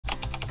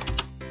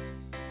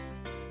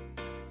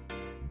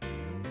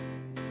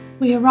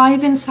We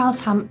arrive in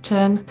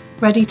Southampton,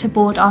 ready to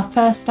board our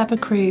first ever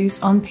cruise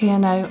on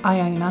P&O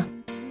Iona.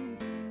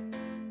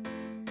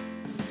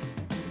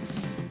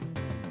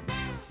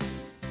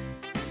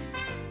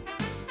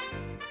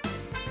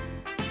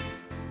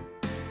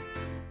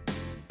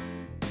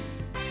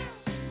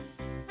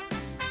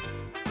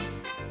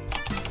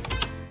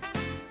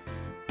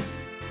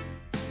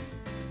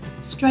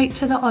 Straight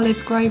to the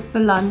olive grove for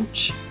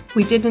lunch.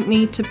 We didn't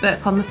need to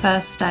book on the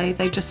first day,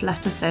 they just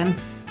let us in.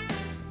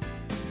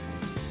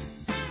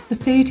 The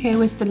food here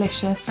was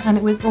delicious and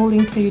it was all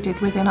included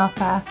within our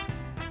fare.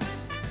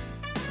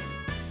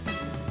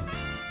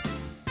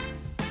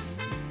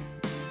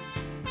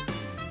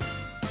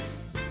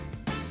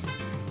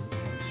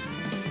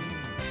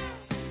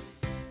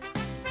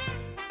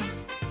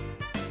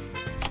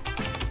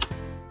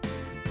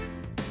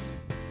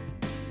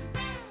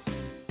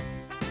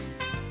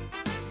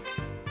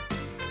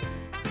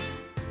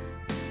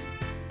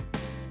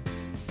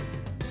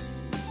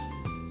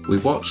 We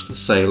watched the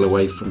sail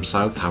away from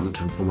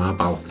Southampton from our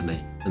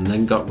balcony and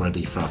then got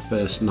ready for our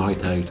first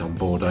night out on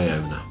board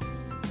Iona.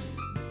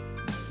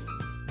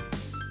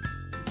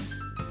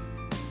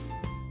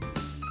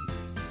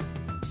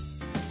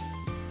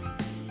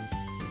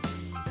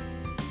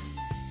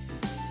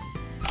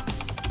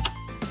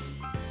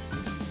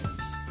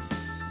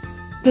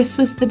 This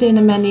was the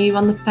dinner menu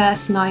on the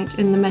first night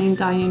in the main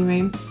dining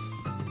room.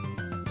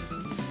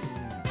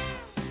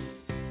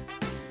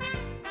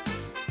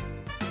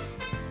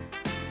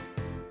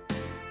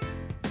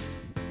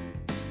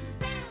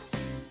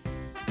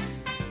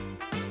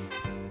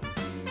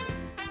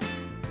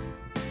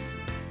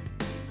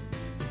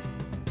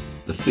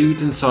 The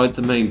food inside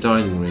the main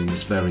dining room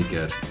was very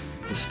good.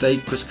 The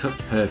steak was cooked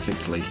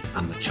perfectly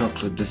and the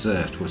chocolate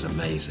dessert was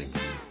amazing.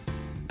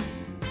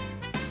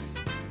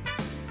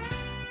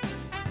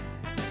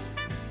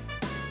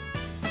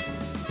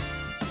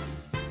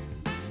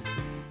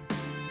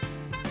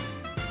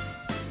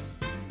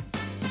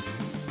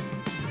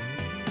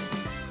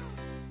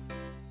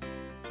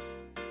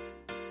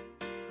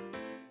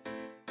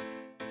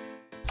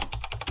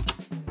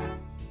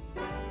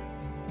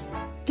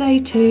 Day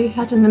 2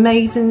 had an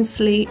amazing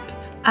sleep,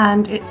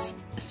 and it's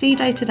sea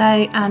day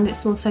today and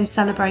it's also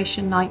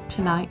celebration night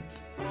tonight.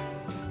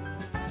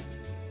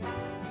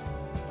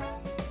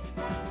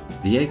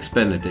 The Eggs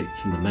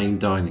Benedict in the main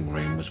dining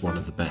room was one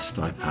of the best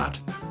I've had.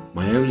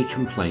 My only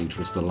complaint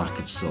was the lack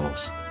of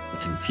sauce,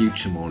 but in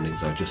future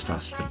mornings I just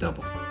asked for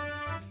double.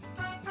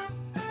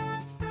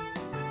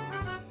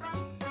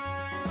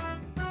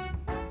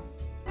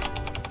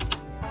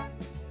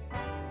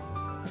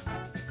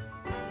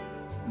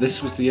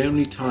 This was the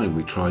only time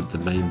we tried the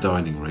main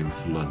dining room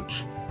for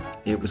lunch.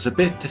 It was a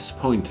bit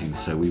disappointing,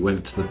 so we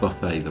went to the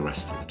buffet the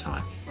rest of the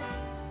time.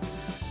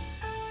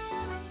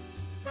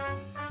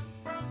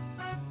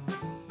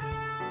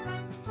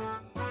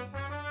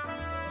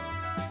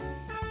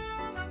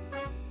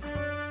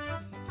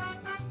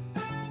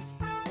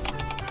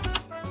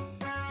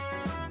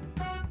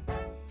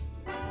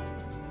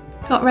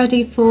 Got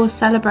ready for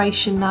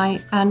celebration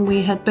night and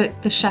we had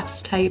booked the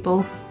chef's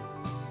table.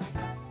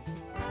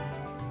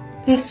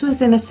 This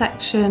was in a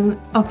section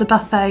of the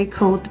buffet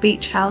called the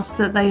Beach House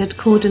that they had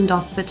cordoned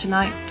off for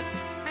tonight.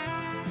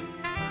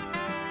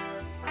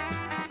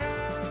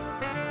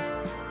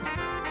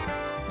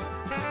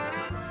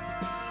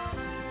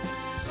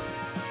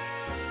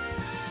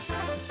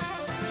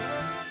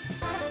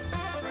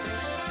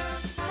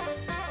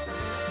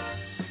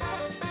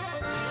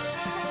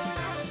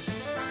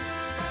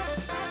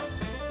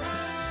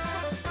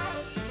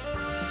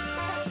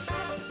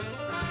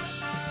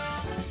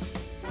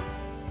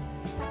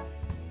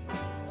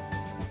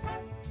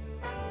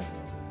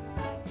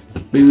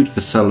 The food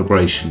for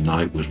celebration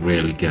night was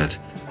really good,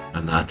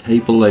 and our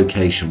table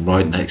location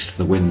right next to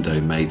the window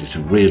made it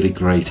a really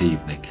great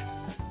evening.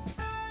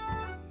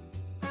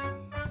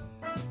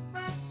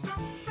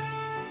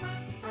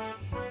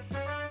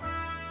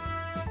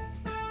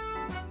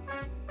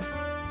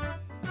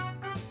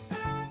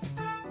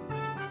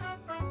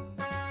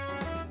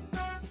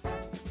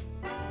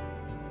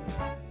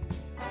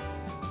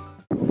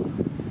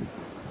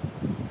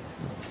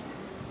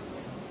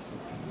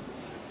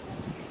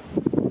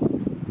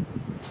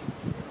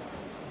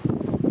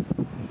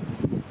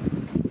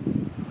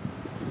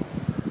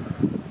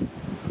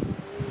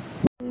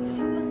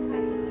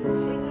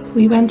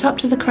 We went up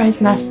to the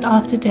Crow's Nest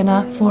after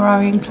dinner for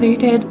our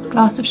included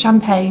glass of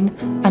champagne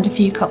and a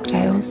few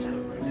cocktails.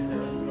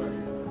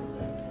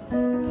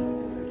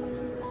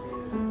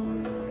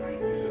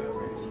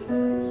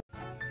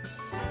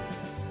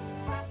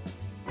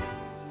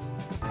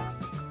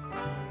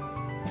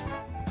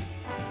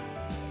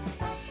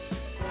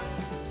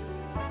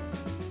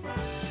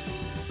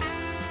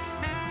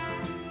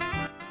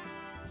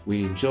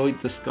 We enjoyed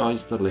the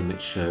Sky's the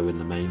Limit show in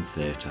the main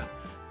theatre.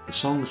 The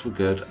songs were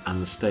good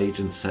and the stage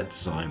and set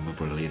design were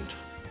brilliant.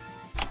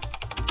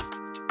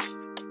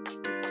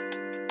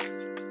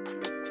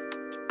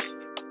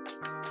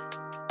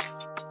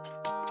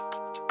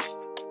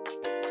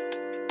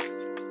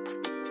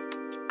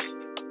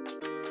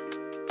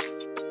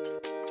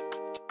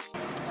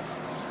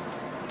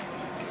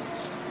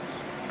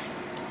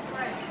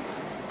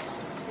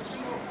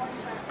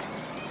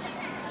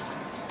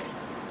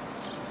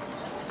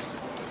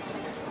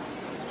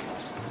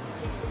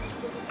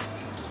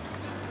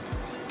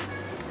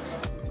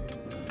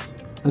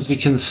 As you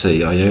can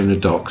see, Iona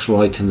docks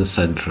right in the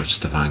centre of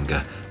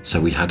Stavanger, so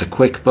we had a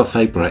quick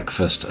buffet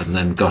breakfast and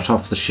then got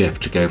off the ship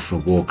to go for a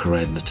walk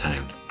around the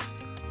town.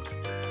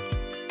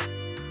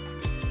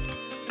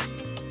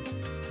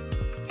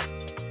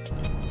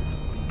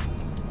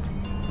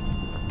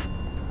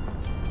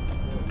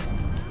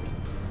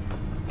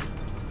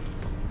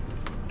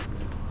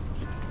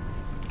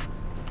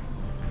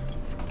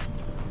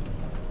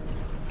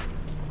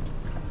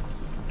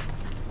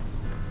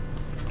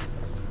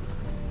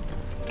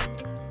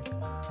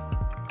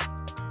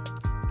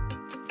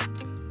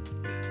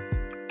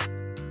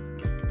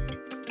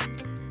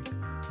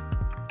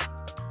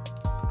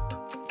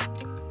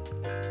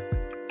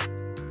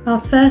 Our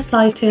first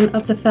sighting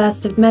of the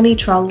first of many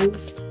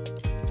trolls.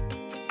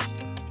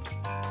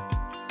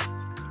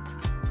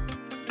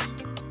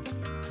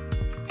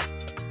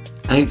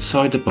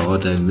 Outside a bar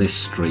down this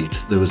street,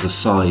 there was a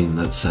sign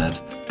that said,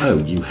 "Oh,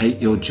 you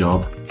hate your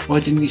job? Why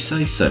didn't you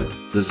say so?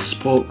 There's a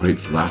support group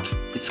for that.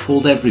 It's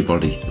called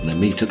Everybody and they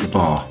meet at the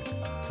bar."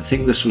 I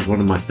think this was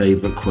one of my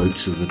favourite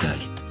quotes of the day.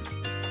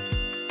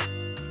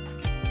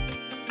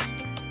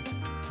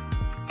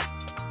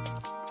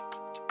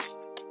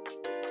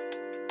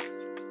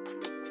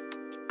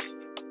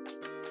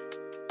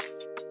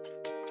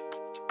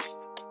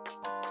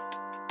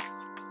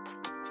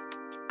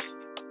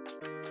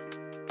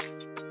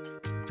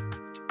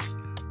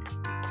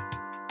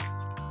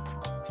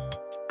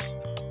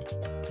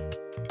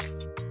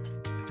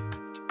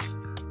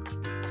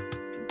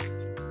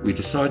 We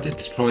decided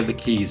to try the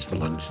Keys for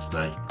lunch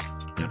today.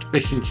 We had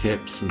fish and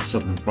chips and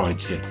southern fried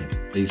chicken.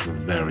 These were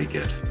very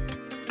good.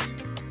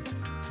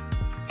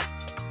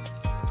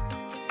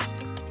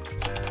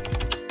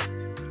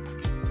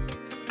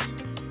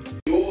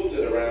 Fjords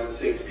at around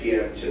 6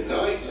 p.m.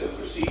 tonight and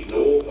proceed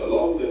north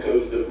along the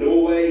coast of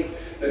Norway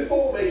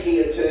before making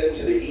a turn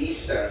to the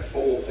east at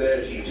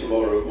 4:30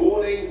 tomorrow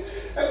morning,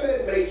 and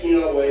then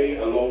making our way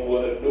along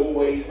one of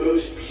Norway's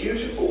most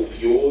beautiful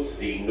fjords,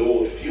 the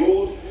Norwegian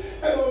Fjord,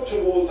 and on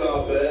towards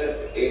our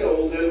berth in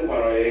Olden,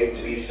 where I aim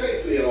to be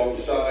safely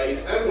alongside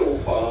and all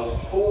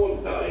fast for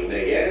 9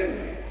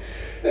 a.m.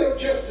 Now,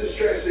 just to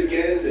stress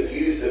again, the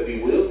views that we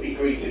will be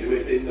greeted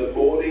with in the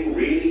morning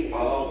really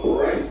are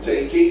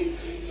breathtaking,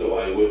 so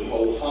I would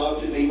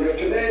wholeheartedly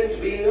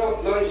recommend being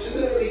up nice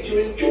and early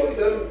to enjoy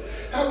them.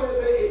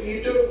 However, if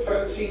you don't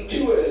fancy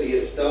too early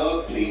a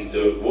start, please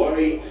don't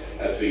worry,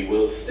 as we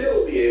will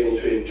still be able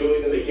to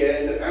enjoy them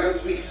again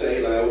as we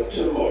sail out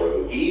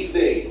tomorrow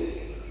evening.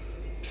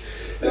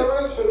 Now,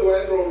 as for the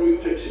weather en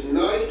route for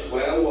tonight,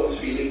 well,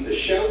 once we leave the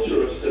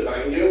shelter of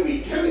Stavanger, we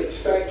can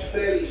expect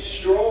fairly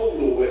strong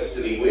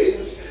norwesterly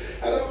winds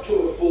and up to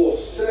a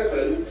force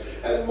 7,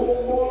 and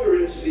more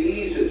moderate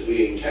seas as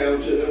we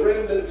encounter the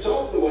remnants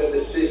of the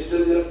weather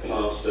system that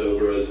passed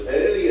over us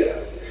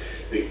earlier.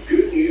 The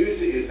good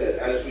news is that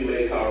as we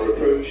make our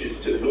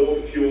approaches to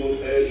Nordfjord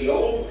early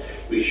on,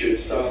 we should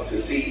start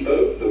to see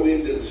both the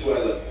wind and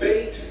swell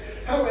abate.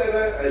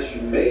 However, as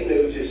you may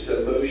notice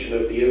some motion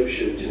of the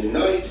ocean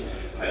tonight,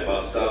 I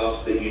must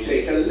ask that you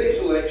take a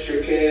little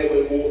extra care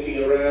when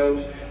walking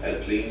around,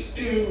 and please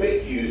do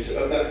make use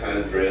of the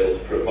handrails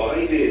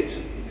provided.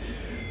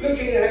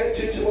 Looking ahead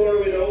to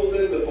tomorrow in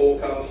Olden, the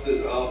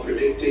forecasters are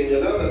predicting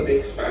another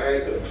mixed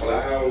bag of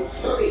clouds,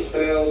 sunny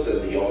spells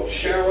and the odd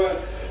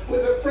shower,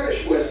 with a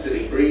fresh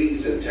westerly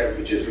breeze and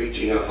temperatures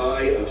reaching a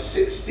high of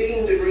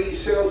 16 degrees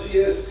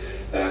Celsius,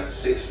 that's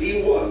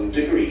 61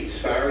 degrees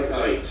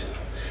Fahrenheit.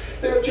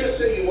 Now, just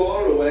so you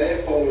are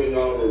aware, following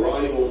our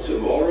arrival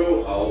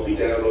tomorrow, I'll be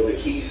down on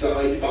the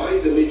quayside by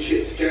the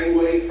midships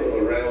gangway from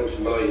around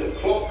 9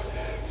 o'clock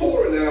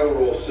for an hour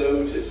or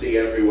so to see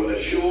everyone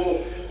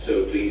ashore,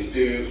 so please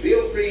do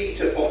feel free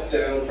to pop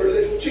down for a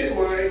little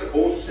chinwag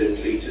or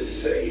simply to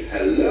say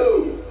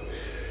hello.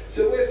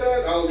 So with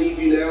that, I'll leave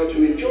you now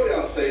to enjoy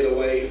our sail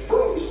away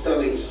from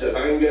stunning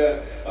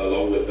Stavanger,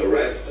 along with the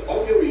rest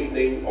of your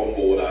evening on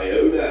board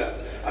Iona.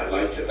 I'd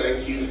like to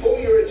thank you for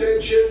your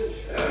attention,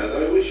 and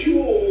I wish you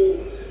all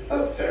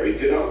a very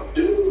good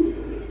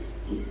afternoon.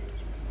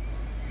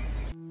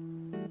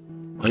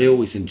 I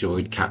always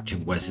enjoyed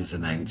Captain Wes's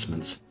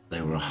announcements.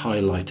 They were a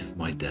highlight of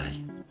my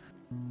day.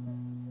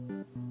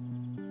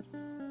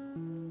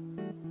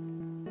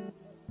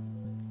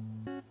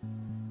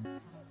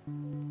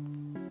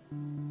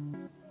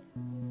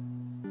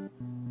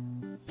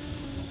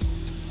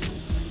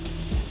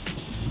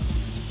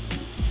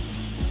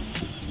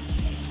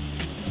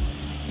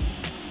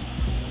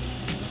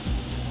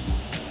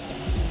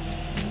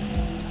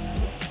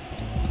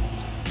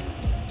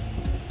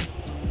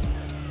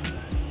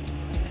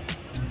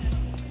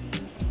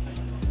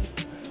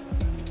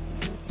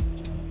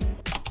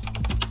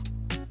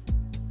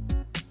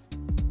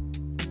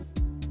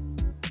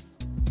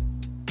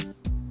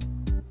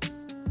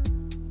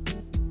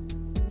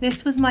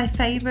 This was my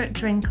favourite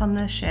drink on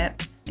the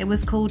ship. It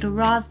was called a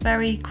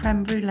raspberry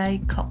creme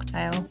brulee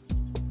cocktail.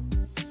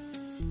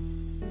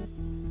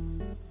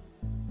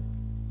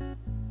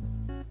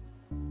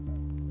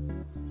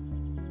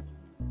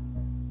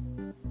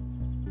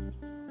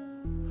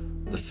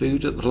 The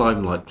food at the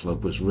Limelight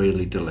Club was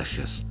really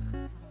delicious.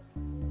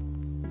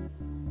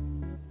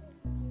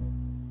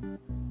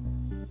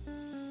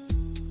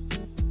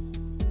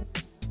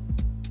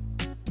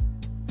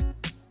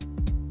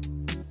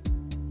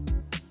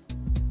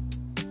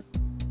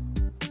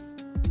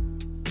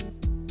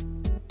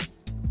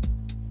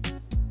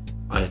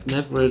 I had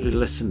never really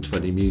listened to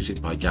any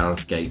music by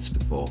Gareth Gates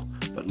before,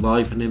 but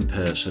live and in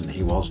person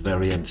he was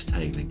very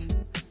entertaining.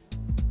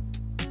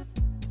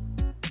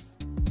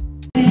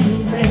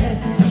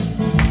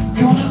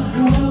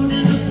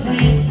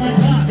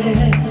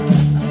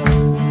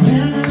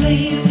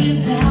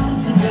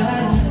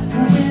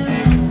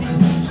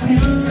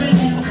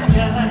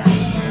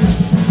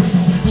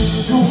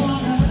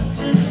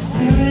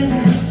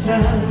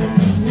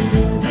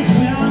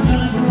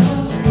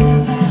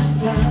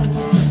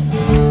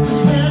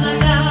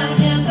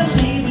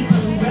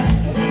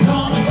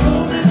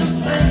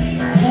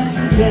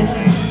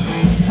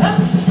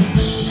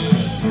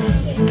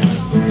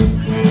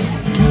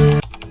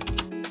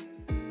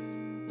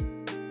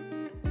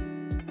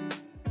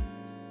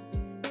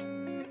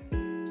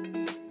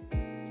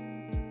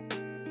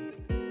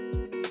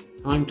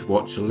 Time to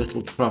watch a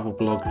little travel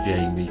blog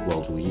Jamie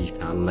while we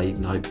eat our late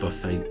night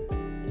buffet